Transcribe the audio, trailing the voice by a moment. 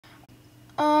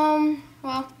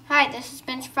Well, hi, this is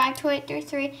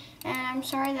Bench52833, and I'm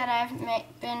sorry that I've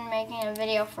been making a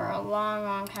video for a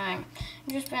long time.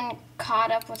 I've just been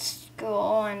caught up with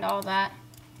school and all that.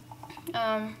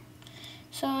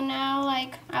 So now,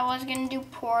 like, I was gonna do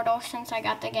Portal since I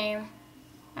got the game.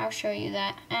 I'll show you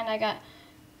that. And I got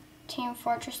Team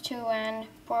Fortress 2 and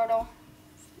Portal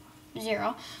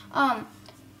 0.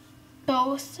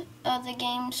 Both of the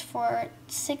games for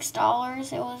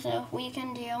 $6. It was a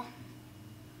weekend deal.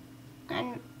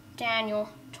 And Daniel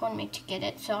told me to get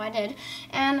it, so I did.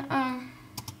 And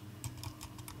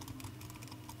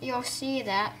you'll see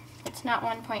that it's not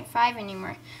 1.5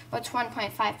 anymore. Well, it's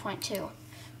 1.5.2.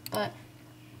 But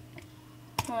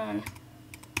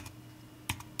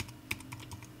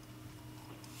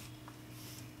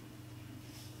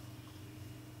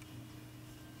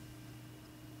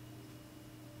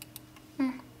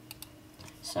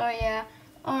so yeah,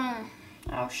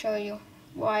 I'll show you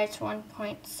why it's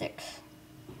 1.6.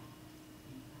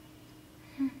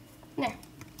 There.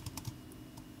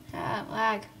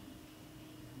 Lag.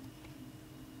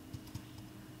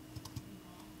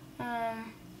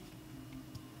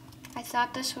 I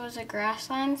thought this was a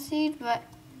grassland seed, but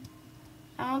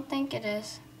I don't think it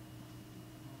is.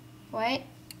 Wait.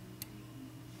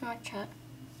 What chat?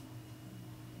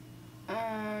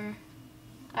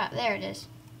 There it is.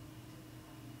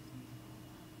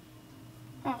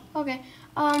 Oh, okay.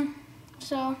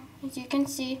 So, as you can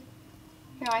see,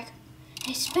 you're like,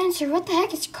 hey Spencer, what the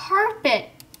heck is carpet?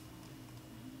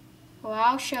 Well,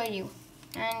 I'll show you.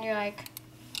 And you're like,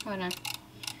 hold on.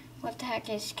 What the heck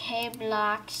is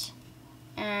K-blocks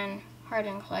and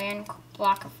hardened clay and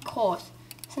block of coal?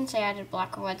 Since I added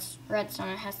block of redstone,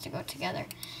 it has to go together.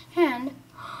 And,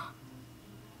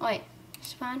 wait,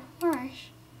 spawn horse.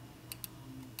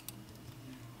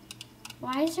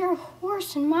 Why is there a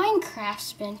horse in Minecraft,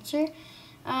 Spencer?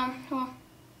 Well,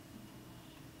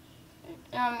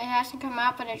 it hasn't come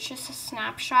out, but it's just a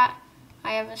snapshot.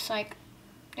 I have this, like,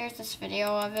 there's this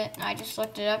video of it. I just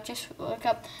looked it up. Just look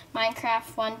up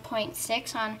Minecraft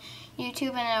 1.6 on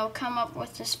YouTube, and it'll come up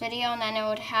with this video, and then it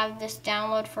would have this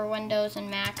download for Windows and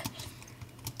Mac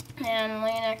and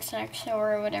Linux X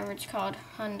or whatever it's called,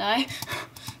 Hyundai.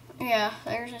 Yeah,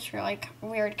 there's this really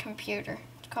weird computer.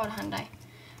 It's called Hyundai.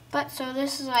 But so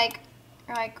this is like,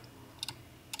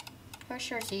 for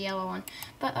sure it's a yellow one.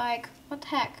 But like, what the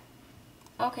heck?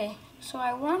 Okay, so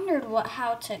I wondered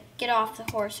how to get off the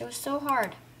horse. It was so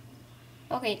hard.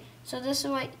 Okay, so this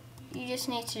is what you just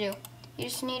need to do. You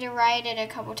just need to ride it a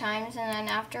couple times, and then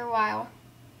after a while,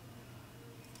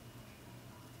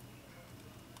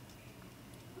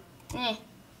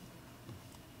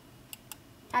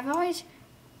 I've always,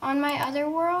 on my other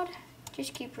world,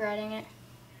 just keep riding it.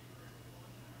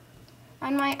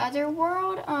 On my other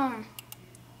world,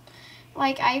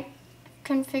 like I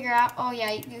couldn't figure out, oh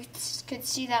yeah, you could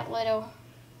see that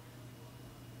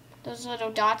those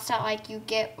little dots that like you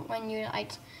get when you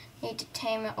like need to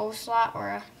tame an ocelot or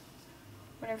a,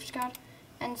 whatever it's called.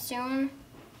 And soon,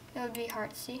 it would be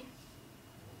hard to see.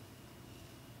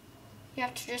 You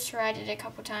have to just ride it a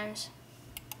couple times.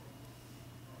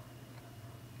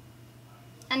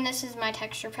 And this is my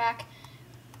texture pack.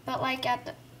 But like at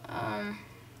the,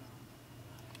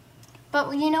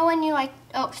 but you know when you like,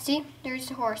 oh, see, there's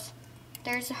the horse.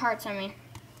 There's the hearts, I mean.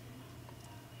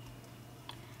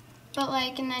 But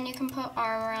like, and then you can put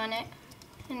armor on it.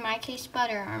 In my case,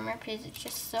 butter armor, because it's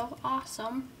just so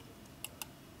awesome.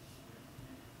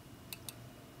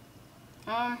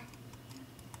 I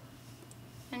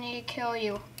need to kill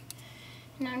you.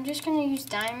 And I'm just gonna use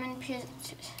diamond because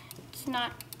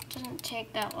doesn't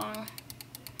take that long.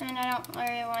 And I don't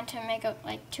really want to make a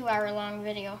like 2-hour-long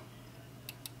video.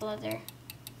 Leather.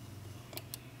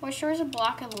 Well, sure is a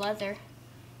block of leather.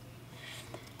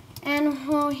 And,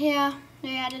 well, yeah,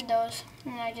 they added those,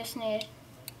 and I just need.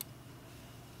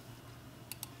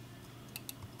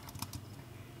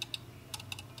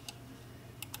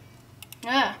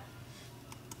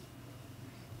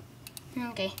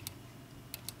 Okay.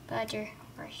 Badger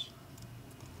horse.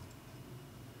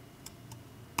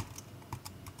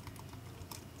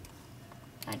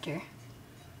 Badger.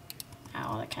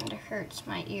 Ow, that kind of hurts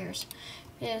my ears.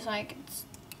 It's like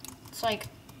it's like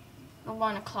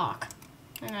 1 o'clock,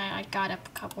 and I got up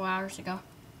a couple hours ago.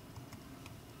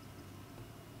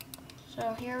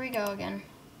 So here we go again.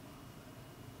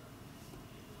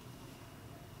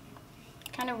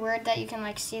 Kind of weird that you can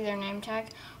like see their name tag.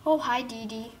 Oh, hi Dee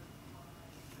Dee.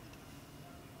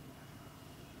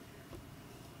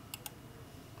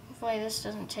 Hopefully this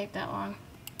doesn't take that long.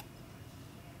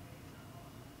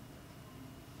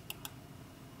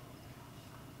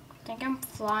 I think I'm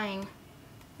flying.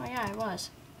 Oh yeah, I was.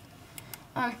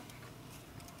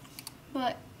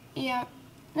 But yeah,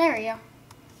 there we go.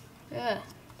 Ugh.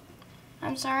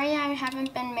 I'm sorry I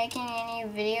haven't been making any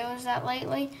videos that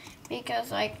lately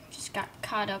because like just got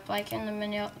caught up like in the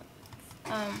middle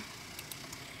of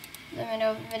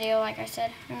the video, like I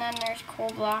said. And then there's coal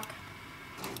block.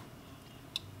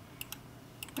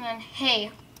 And then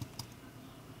hay.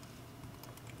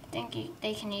 I think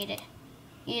they can eat it.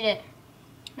 Eat it.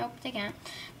 Nope, they can't.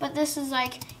 But this is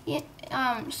like,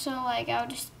 so like I'll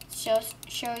just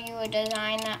show you a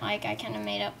design that like I kind of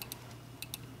made up.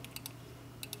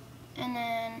 And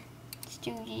then let's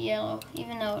do yellow,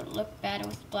 even though it looked bad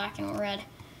with black and red.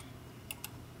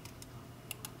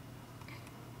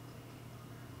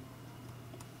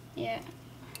 Yeah.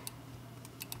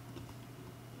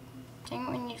 I think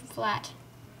we need flat.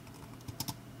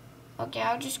 Okay,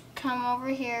 I'll just come over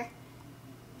here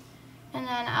and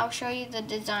then I'll show you the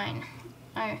design.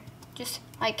 I just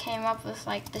like came up with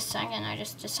like this second, I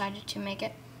just decided to make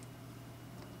it.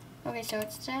 Okay, so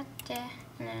it's that there,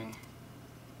 and then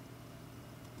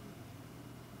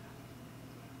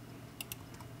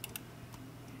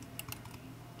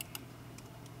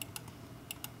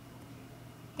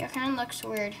yeah, it kind of looks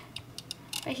weird,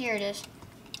 but here it is.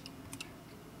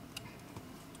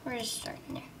 We're just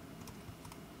starting there.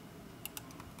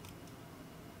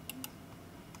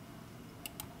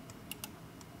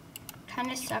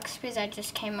 Kind of sucks because I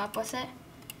just came up with it.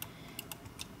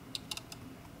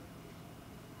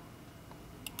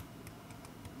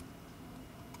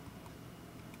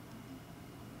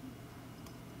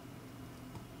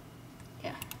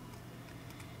 Yeah.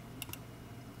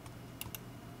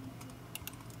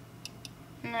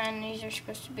 And then these are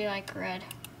supposed to be like red,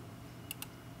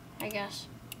 I guess.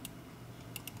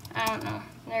 I don't know.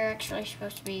 They're actually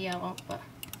supposed to be yellow, but.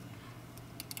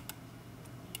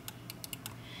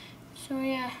 So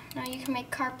yeah, now you can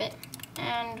make carpet.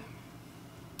 And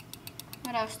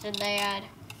what else did they add?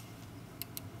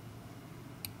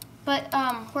 But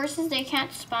horses, they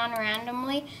can't spawn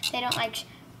randomly. They don't like,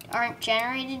 aren't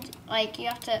generated. Like you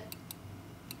have to,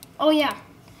 oh yeah,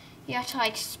 you have to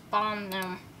like spawn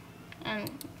them. And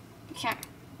you can't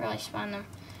really spawn them.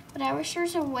 But I wish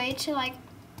there's a way to like,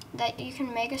 that you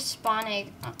can make a spawn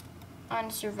egg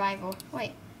on survival.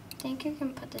 Wait, I think you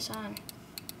can put this on.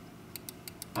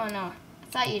 Oh no, I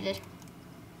thought you did.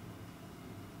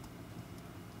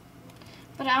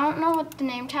 But I don't know what the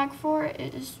name tag for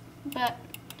is, but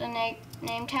the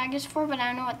name tag is for, but I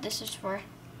don't know what this is for.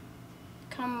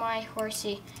 Come my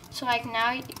horsey. So like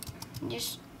now you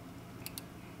just,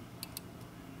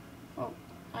 oh,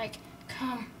 like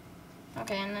come.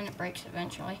 Okay, and then it breaks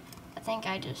eventually. I think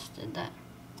I just did that.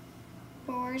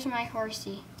 But where's my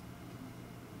horsey?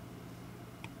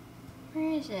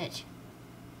 Where is it?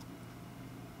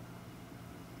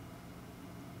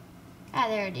 Ah,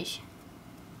 there it is.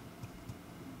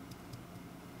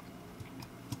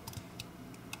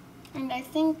 And I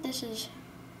think this is,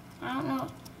 I don't know,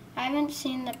 I haven't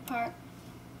seen the part.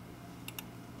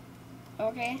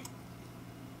 Okay.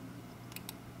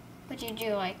 But you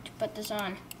do like to put this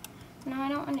on. No, I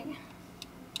don't want to.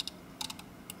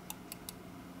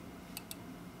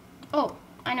 Oh,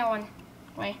 I know one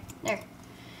way. There.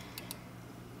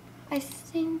 I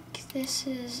think this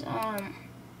is,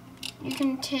 you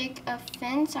can take a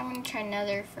fence. I'm going to try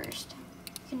nether first.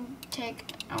 You can take,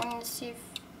 I want to see if,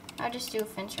 I'll just do a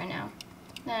fence right now.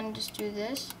 Then just do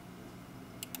this.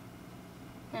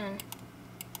 And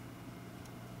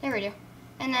there we go.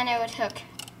 And then it would hook.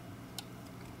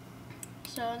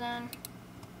 So then,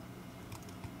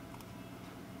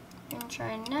 I'm going to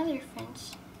try another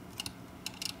fence.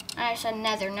 I said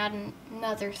nether, not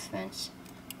another fence.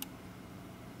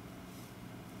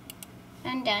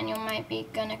 And Daniel might be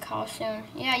gonna call soon.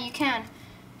 Yeah, you can.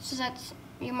 So that's,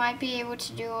 you might be able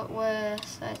to do it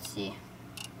with, let's see.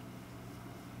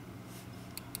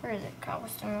 Where is it?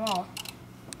 Cobblestone wall.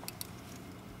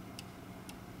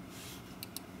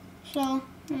 So,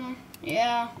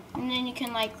 yeah. And then you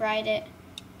can like ride it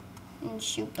and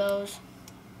shoot bows.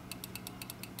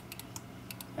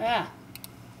 Yeah.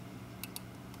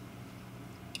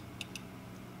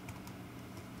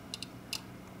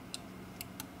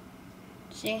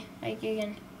 See, like you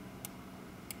can,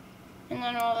 and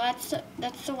then well, that's the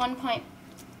 1.6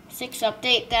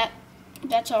 update.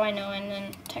 That's all I know. And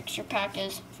then texture pack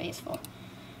is faithful.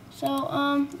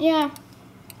 So yeah.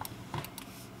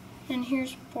 And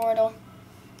here's portal.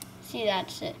 See,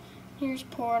 that's it. Here's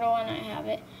portal, and I have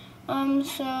it.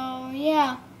 So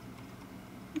yeah.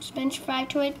 It's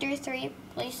Bench52833.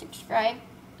 Please subscribe.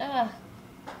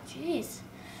 Jeez.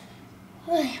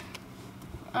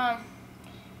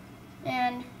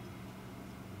 And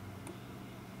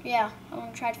yeah, I'm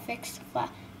gonna try to fix the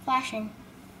flashing.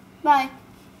 Bye.